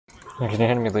Can you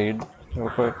hand me lead real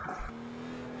quick?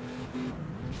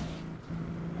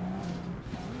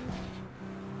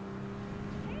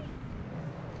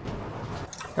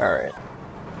 Alright.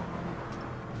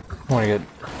 I wanna get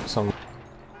some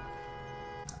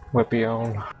whippy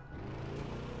on.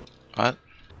 What?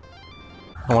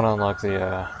 I wanna unlock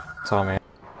the Tommy.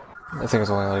 I think it's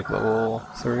only like level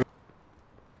 3.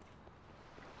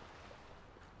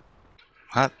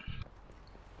 What?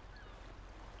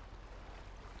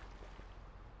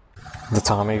 The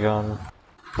Tommy gun.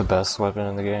 The best weapon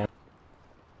in the game.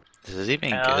 Is it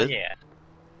even Hell good? yeah.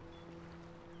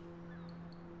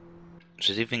 Is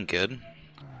it even good?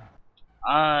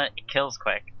 It kills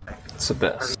quick. It's the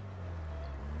best.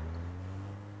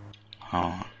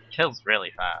 Oh. Kills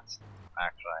really fast,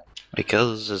 actually. It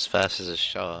kills as fast as a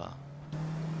shot.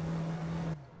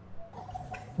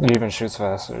 It even shoots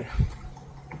faster.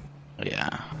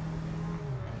 Yeah.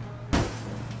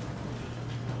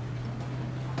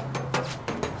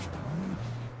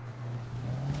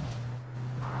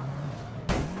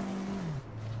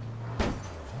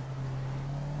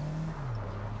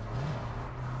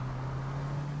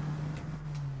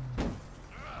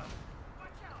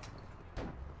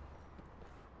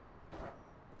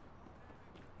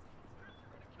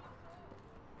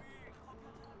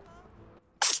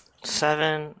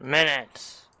 Seven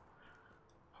minutes.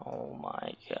 Oh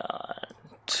my god.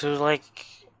 To like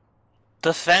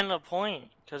defend a point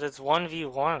because it's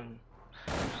 1v1.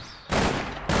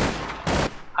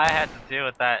 I had to deal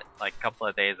with that like a couple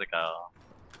of days ago.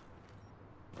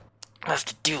 I have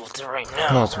to deal with it right No,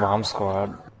 now. it's Bomb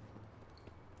Squad.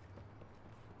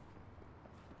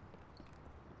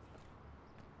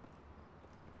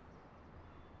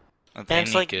 Are they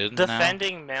Thanks, any like good now?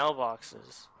 defending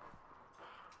mailboxes.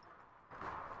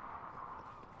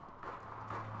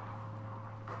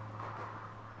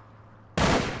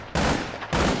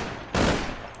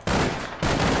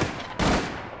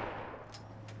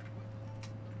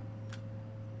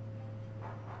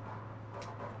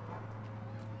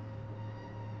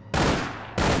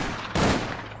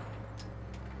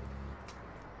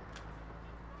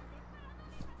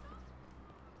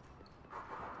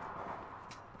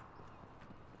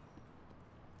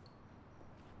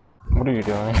 What are you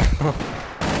doing?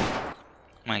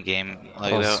 My game Oh,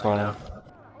 lagged it's out. funny.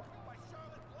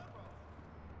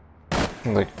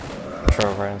 Like,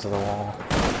 drove right into the wall.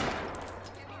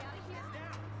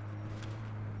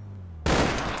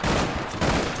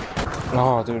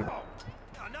 No, dude.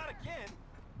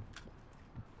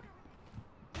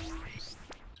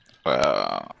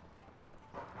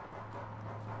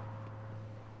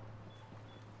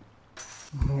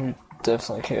 You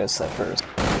definitely KS that first.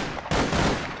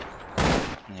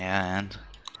 Yeah, and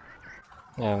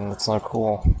And it's not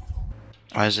cool.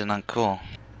 why is it not cool?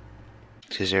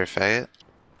 Because you're a faggot?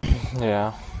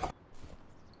 Yeah.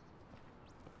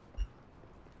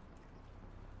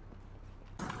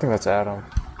 I think that's Adam.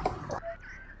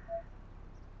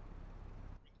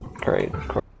 Great.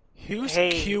 Who's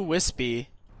Hey. Q Wispy?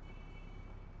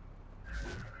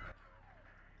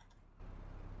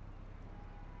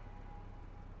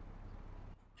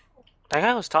 That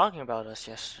guy was talking about us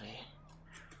yesterday.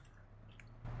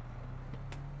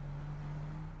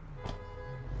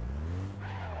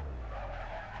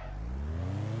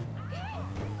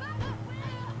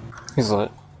 He's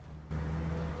lit.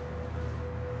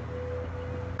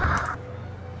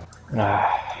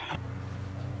 Ah.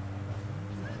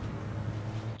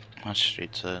 What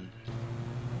street side?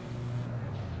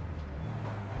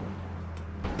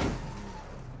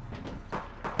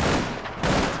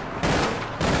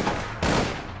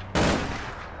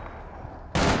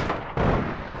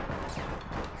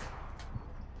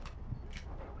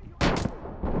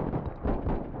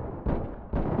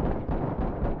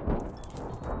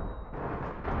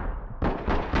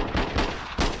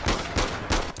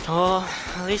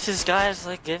 Oh, at least this guy's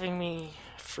like giving me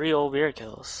free old beer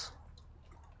kills.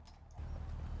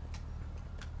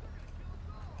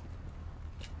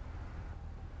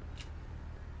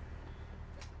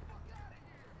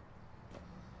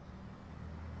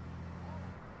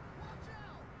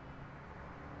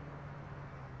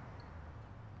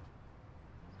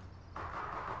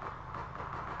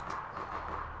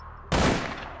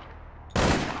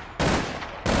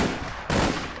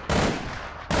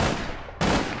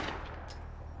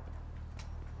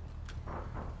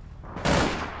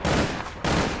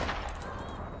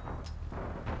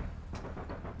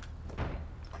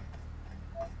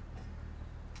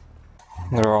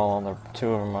 They're all on the,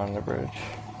 2 of them on the bridge.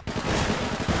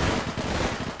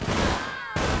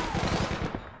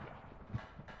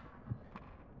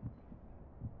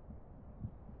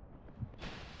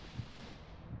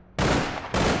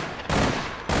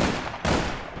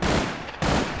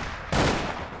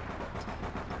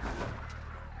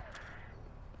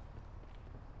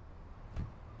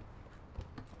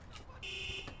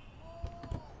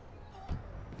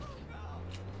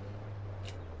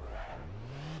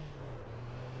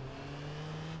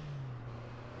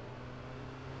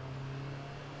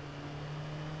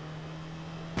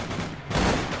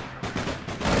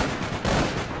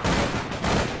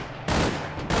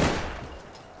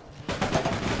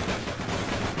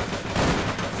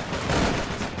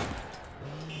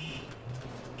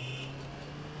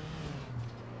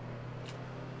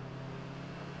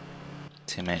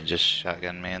 Teammate just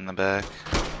shotgunned me in the back.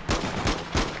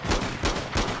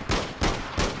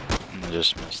 And I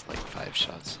just missed like 5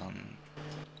 shots on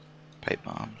pipe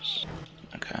bombs.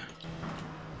 Okay.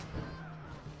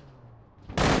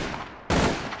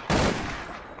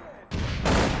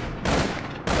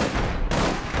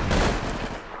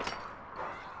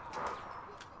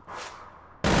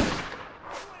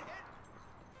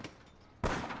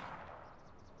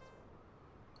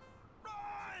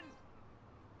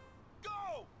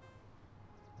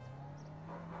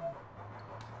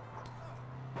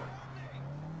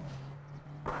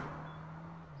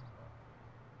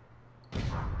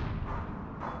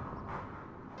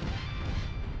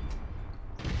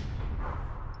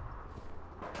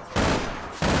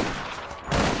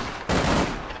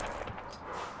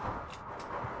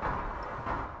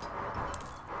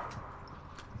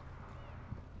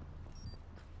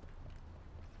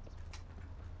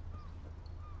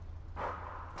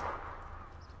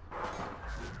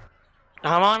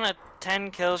 I'm on a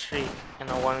 10 kill streak in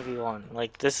a 1v1.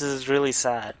 Like, this is really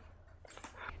sad.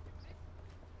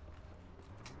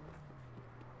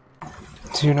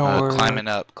 Do you know where... Climbing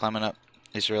up, climbing up.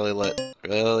 He's really lit,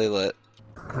 really lit.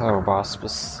 Oh, boss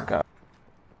was got.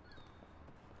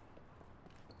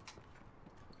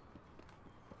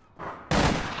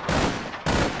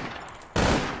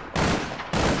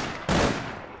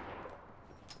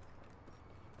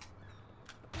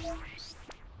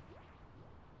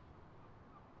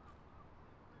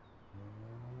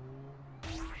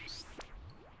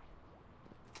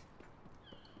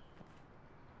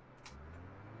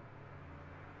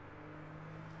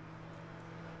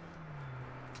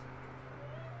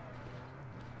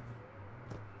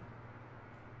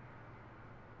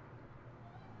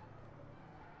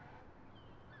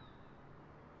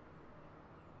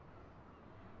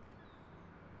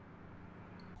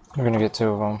 We're gonna get 2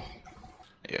 of them.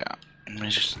 Yeah, we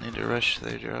just need to rush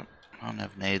their drop. I don't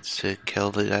have nades to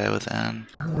kill the guy with N.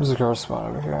 There's a guard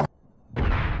spawn over here.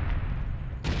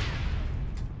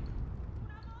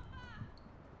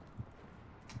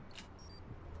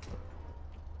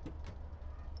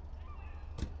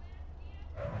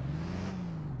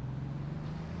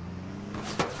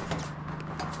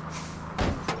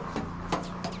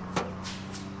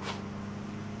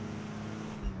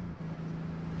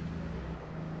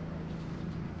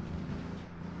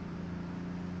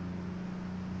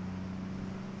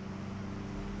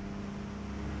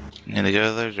 Need to go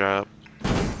to their drop.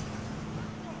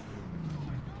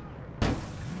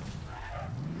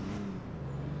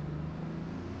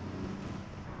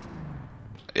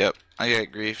 Yep, I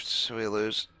get griefed, so we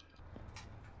lose.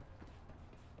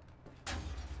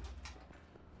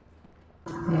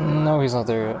 No, he's not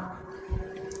there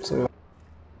yet. So.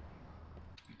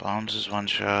 Bombs is 1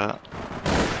 shot.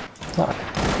 No.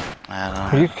 I don't know.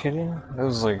 Are you kidding? That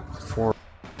was like 4.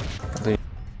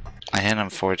 I hit him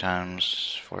 4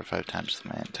 times, 4 or 5 times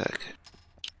with my tech.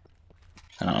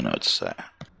 I don't know what to say.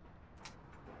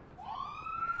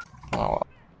 Oh well.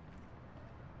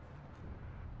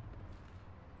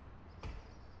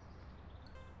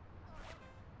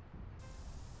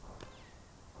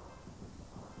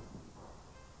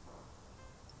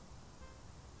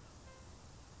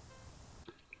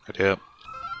 Yep.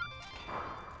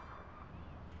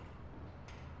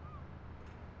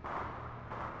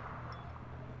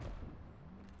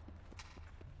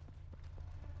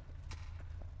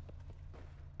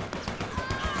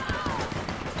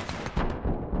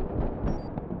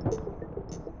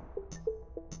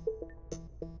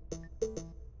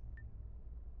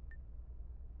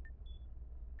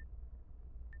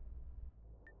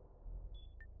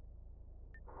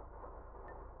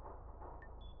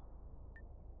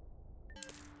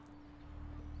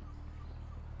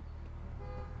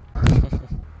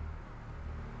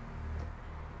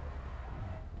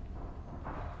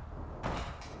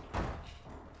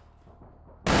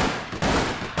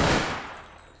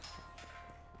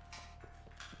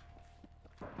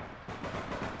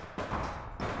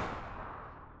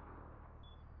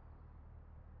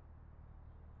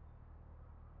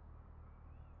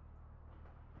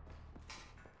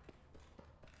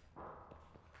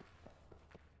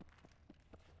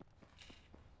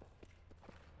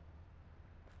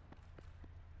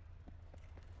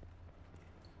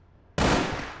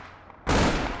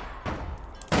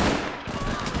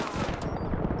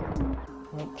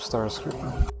 Star screen.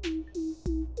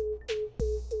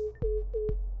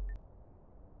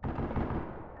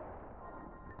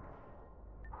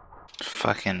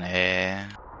 Fucking A.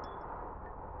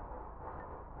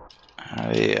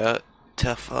 Hurry up,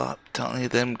 tough up, don't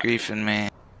leave them griefing me.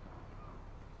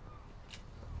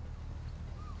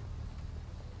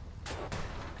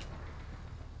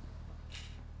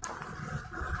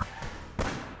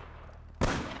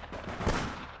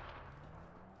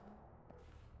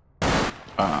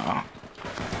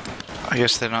 I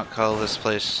guess they don't call this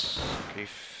place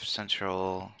Grief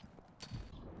Central.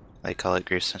 They call it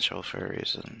Grief Central for a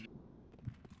reason.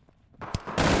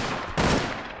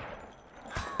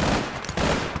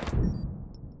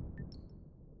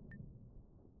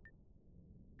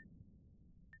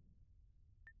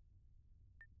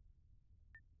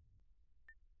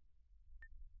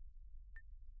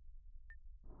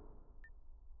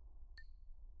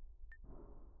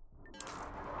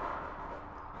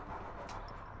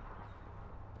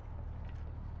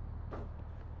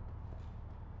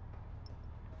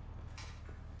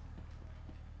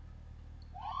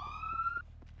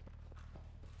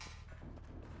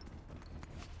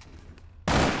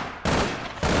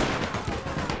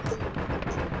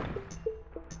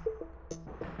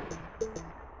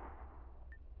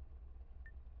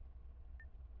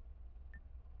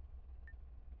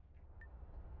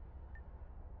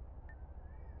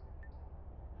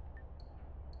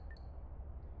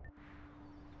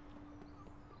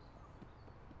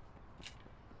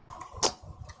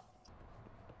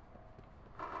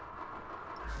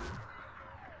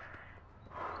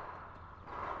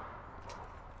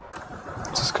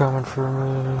 Just coming for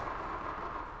me.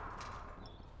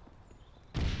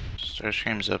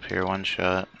 Starscream's up here, one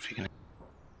shot. If you can.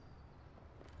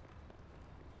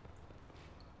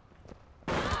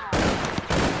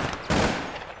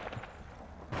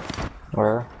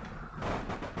 Where?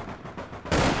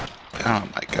 Oh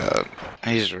my god.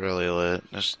 He's really lit.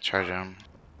 Just charge him.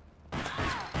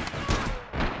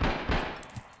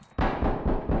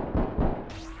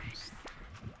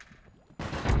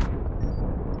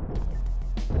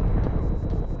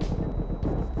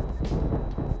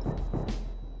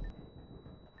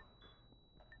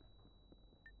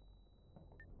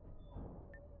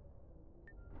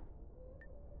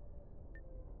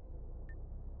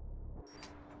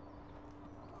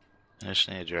 I just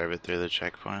need to drive it through the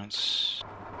checkpoints.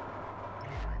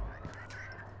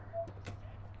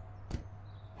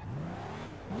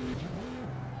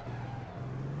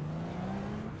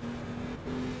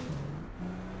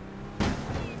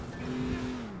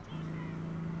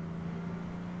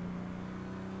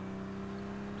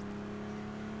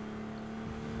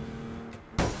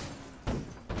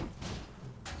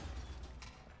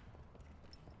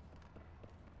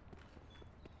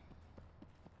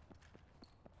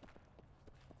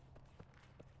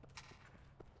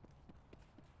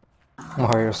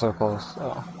 Oh, you're so close.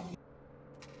 Oh.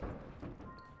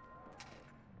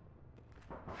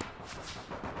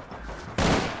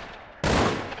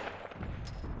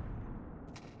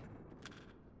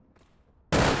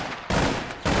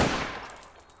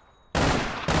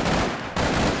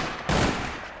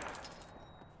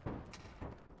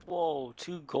 Whoa,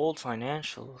 2 gold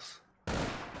financials.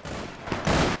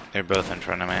 They're both in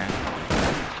front of me.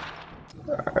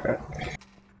 Alright.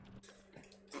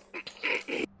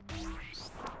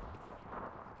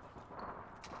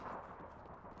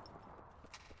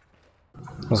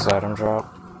 What's the item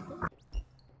drop?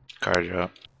 Car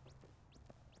drop.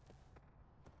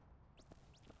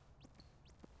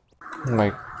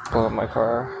 Might blow up my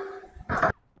car.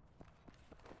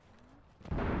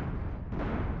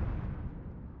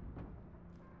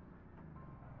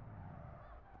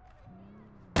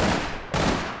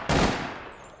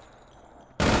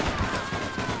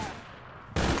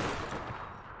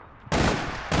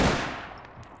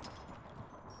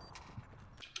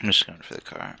 I'm just going for the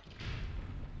car.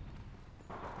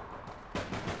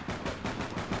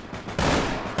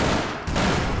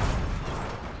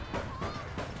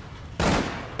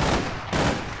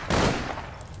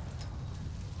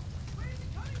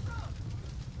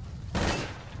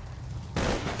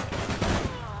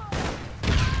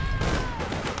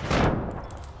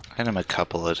 I hit him a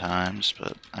couple of times,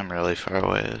 but I'm really far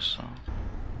away, so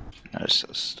no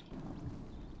assist.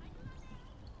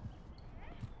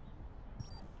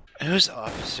 Who's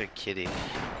Officer Kitty?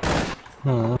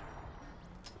 Hmm.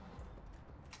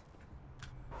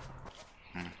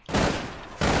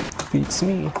 Beats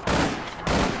me.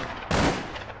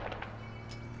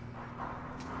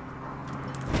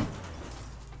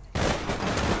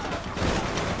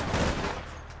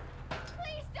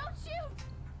 Please don't shoot!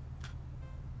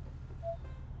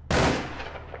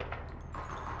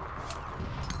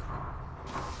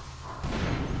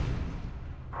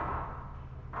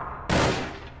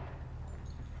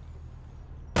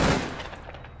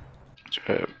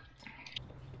 Trip.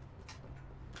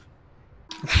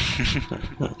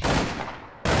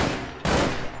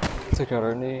 Took out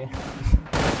our knee. I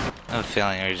have a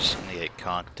feeling you're just gonna get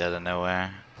conked out of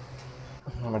nowhere.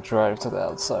 I'm gonna drive to the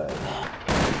outside.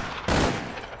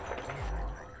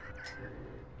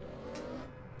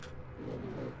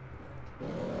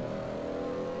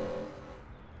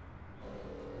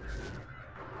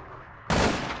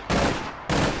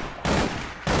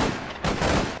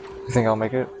 You think I'll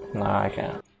make it? Nah, I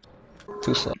can't.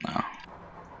 Too slow. No.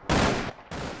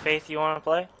 Faith, you want to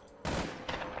play?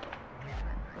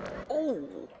 Oh.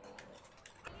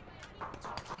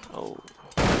 Oh.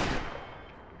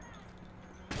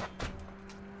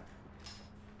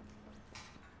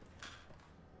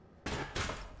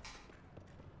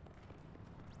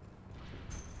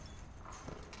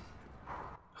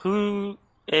 Who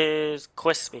is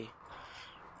Quispy?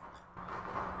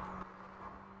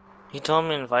 He told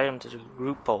me to invite him to the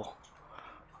group poll.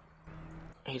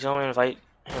 He told me to invite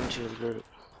him to the group.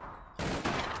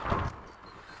 I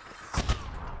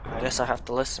guess I have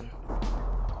to listen.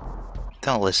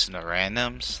 Don't listen to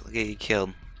randoms. They'll get you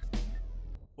killed.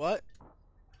 What?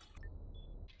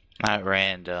 Not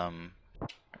random.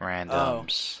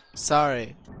 Randoms.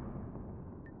 Sorry.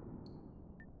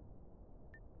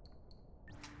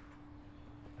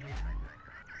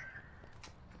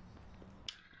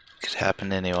 Could happen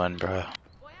to anyone, bro.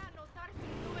 Voy a anotar su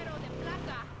número de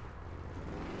placa.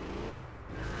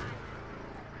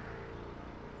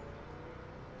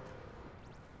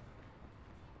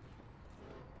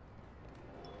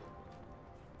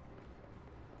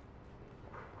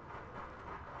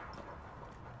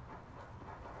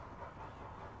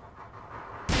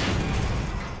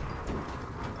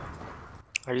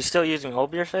 Are you still using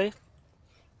Obeer, Faith?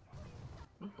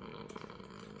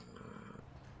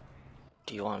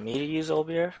 Do you want me to use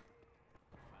Obeer?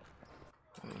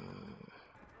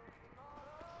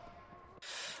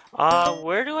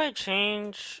 Where do I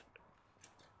change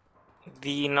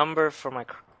the number for my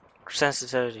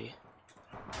sensitivity?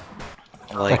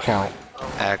 Like Account.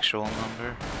 actual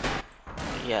number?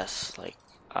 Yes, like,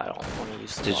 I don't want to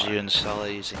use the Did bar. you install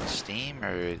it using Steam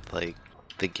or like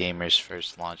the gamer's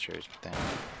first launcher thing?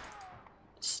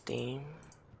 Steam?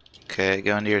 Okay,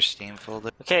 go into your Steam folder.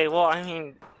 Okay, well, I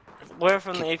mean, where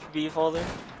from the APB folder?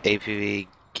 APB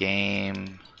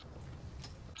game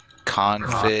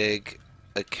config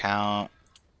account.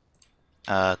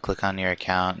 Click on your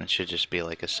account and it should just be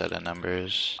like a set of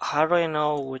numbers. How do I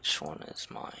know which one is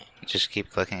mine? Just keep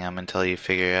clicking them until you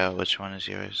figure out which one is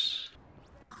yours.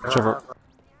 Whichever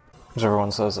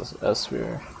one says it's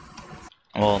S-Sphere.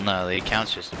 Well, no, the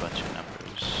account's just a bunch of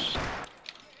numbers.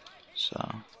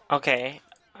 So, Okay,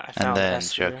 I and found then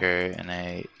S-Sphere. Joker and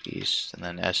a East, and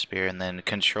then S-Spear, and then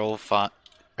Control find,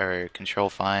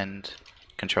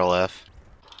 Control F,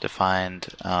 defined.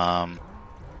 I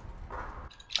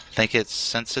think it's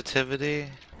sensitivity.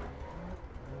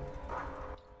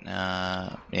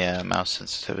 Yeah, mouse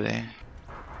sensitivity.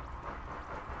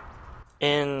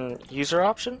 In user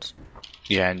options?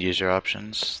 Yeah, and user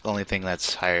options. The only thing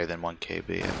that's higher than 1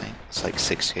 KB, I think. It's like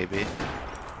 6 KB.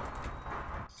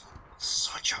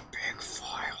 Such a big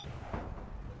file.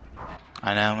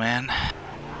 I know, man.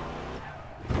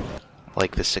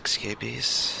 Like the 6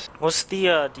 KBs. What's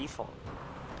the default?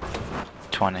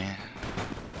 20.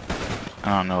 I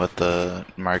don't know what the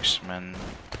marksman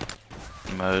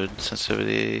mode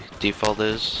sensitivity default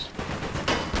is.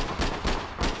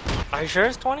 Are you sure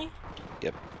it's 20?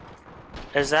 Yep.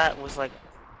 Is that with like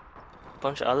a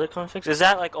bunch of other configs? Is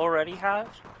that like already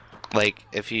hashed? Like,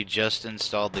 if you just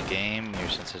installed the game, your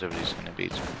sensitivity is going to be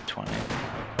 20.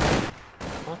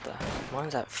 What the?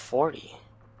 Mine's at 40.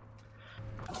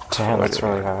 Damn, that's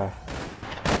really high.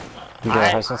 You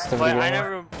got high sensitivity But I on it?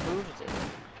 never moved it.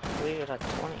 I leave it at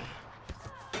 20.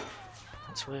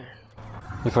 That's weird.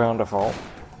 You play on default?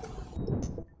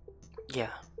 Yeah.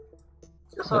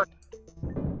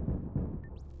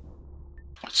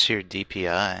 What's your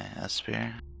DPI,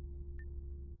 Esper?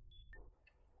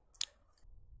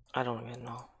 I don't even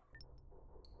know.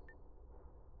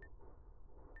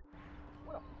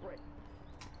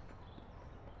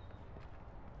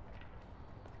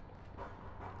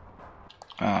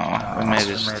 Oh, we made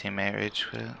his teammate rage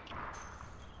quit.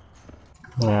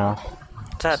 Yeah.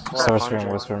 It's at Star Stream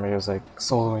 1200. was for me, it was like,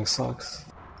 soloing sucks.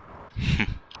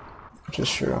 Which is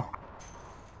true.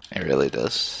 It really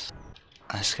does.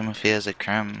 Ask him if he has a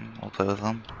crim, we'll play with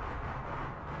him.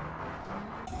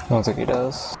 I don't think he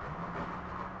does.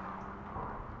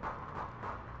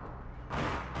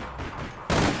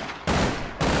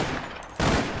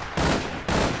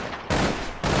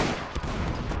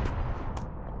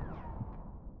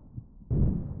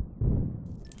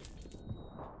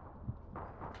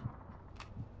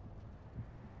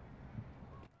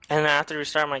 And I have to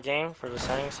restart my game for the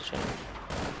settings to change.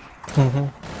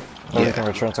 Mm-hmm. Or you can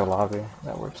return to lobby.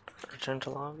 That works. Return to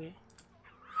lobby.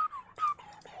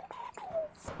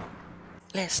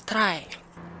 Let's try.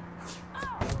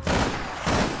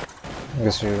 I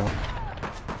guess you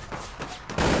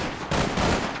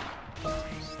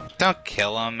Don't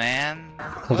kill him, man. He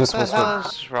What just the whispered. hell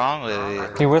is wrong with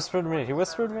you? He whispered me. He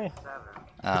whispered me.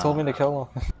 Oh. He told me to kill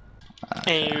him.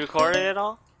 And you recorded it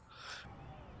all?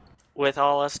 With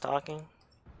all us talking?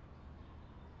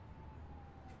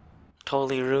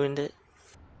 Totally ruined it.